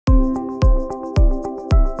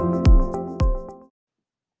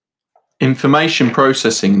Information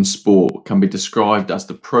processing in sport can be described as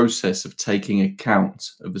the process of taking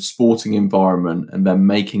account of the sporting environment and then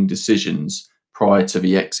making decisions prior to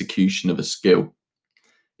the execution of a skill.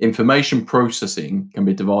 Information processing can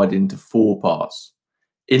be divided into four parts: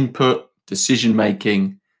 input, decision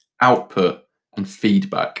making, output, and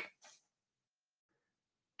feedback.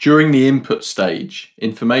 During the input stage,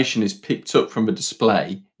 information is picked up from the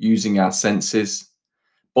display using our senses.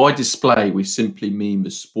 By display, we simply mean the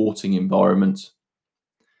sporting environment.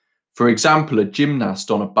 For example, a gymnast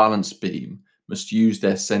on a balance beam must use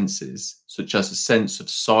their senses, such as a sense of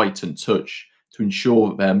sight and touch, to ensure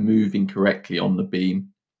that they're moving correctly on the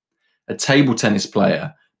beam. A table tennis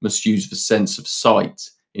player must use the sense of sight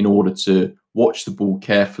in order to watch the ball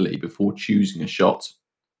carefully before choosing a shot.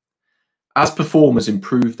 As performers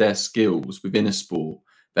improve their skills within a sport,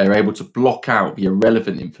 they are able to block out the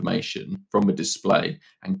irrelevant information from the display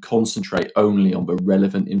and concentrate only on the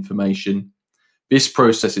relevant information. This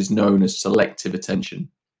process is known as selective attention.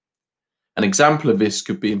 An example of this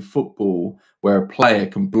could be in football, where a player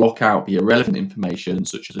can block out the irrelevant information,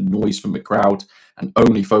 such as a noise from the crowd, and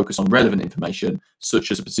only focus on relevant information,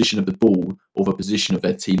 such as the position of the ball or the position of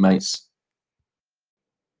their teammates.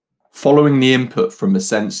 Following the input from the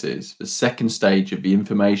senses, the second stage of the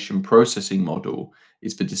information processing model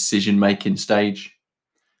is the decision-making stage.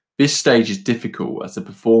 This stage is difficult as the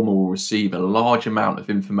performer will receive a large amount of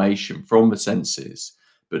information from the senses,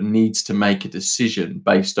 but needs to make a decision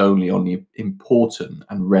based only on the important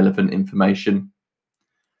and relevant information.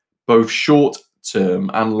 Both short-term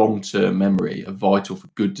and long-term memory are vital for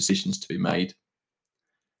good decisions to be made.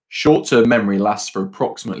 Short-term memory lasts for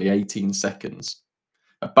approximately 18 seconds.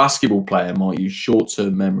 A basketball player might use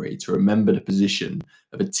short-term memory to remember the position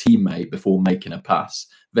of a teammate before making a pass,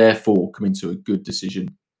 therefore coming to a good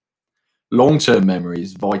decision. Long-term memory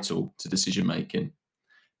is vital to decision-making.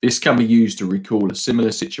 This can be used to recall a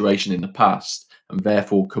similar situation in the past and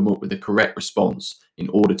therefore come up with the correct response in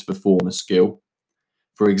order to perform a skill.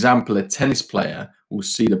 For example, a tennis player will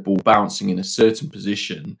see the ball bouncing in a certain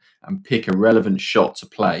position and pick a relevant shot to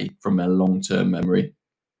play from their long-term memory.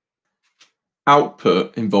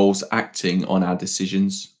 Output involves acting on our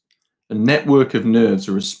decisions. A network of nerves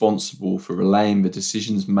are responsible for relaying the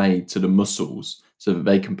decisions made to the muscles so that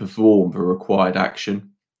they can perform the required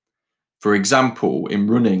action. For example, in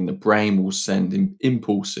running, the brain will send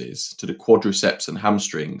impulses to the quadriceps and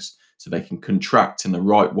hamstrings so they can contract in the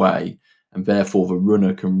right way, and therefore the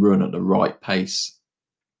runner can run at the right pace.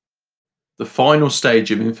 The final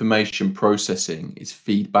stage of information processing is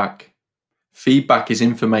feedback. Feedback is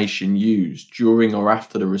information used during or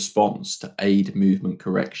after the response to aid movement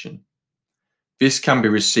correction. This can be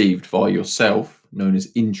received via yourself, known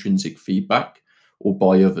as intrinsic feedback, or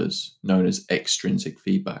by others, known as extrinsic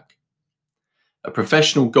feedback. A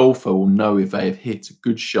professional golfer will know if they have hit a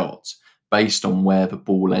good shot based on where the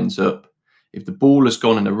ball ends up. If the ball has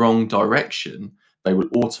gone in the wrong direction, they will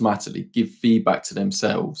automatically give feedback to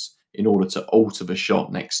themselves in order to alter the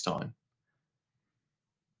shot next time.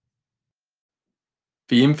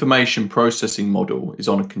 The information processing model is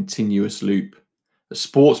on a continuous loop. A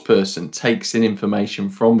sportsperson takes in information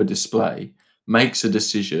from the display, makes a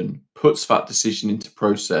decision, puts that decision into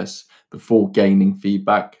process before gaining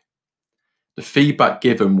feedback. The feedback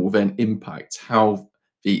given will then impact how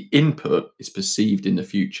the input is perceived in the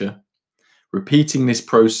future. Repeating this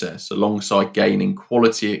process alongside gaining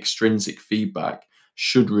quality extrinsic feedback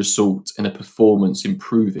should result in a performance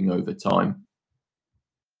improving over time.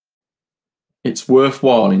 It's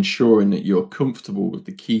worthwhile ensuring that you're comfortable with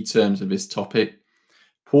the key terms of this topic.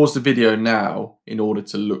 Pause the video now in order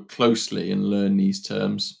to look closely and learn these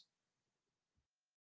terms.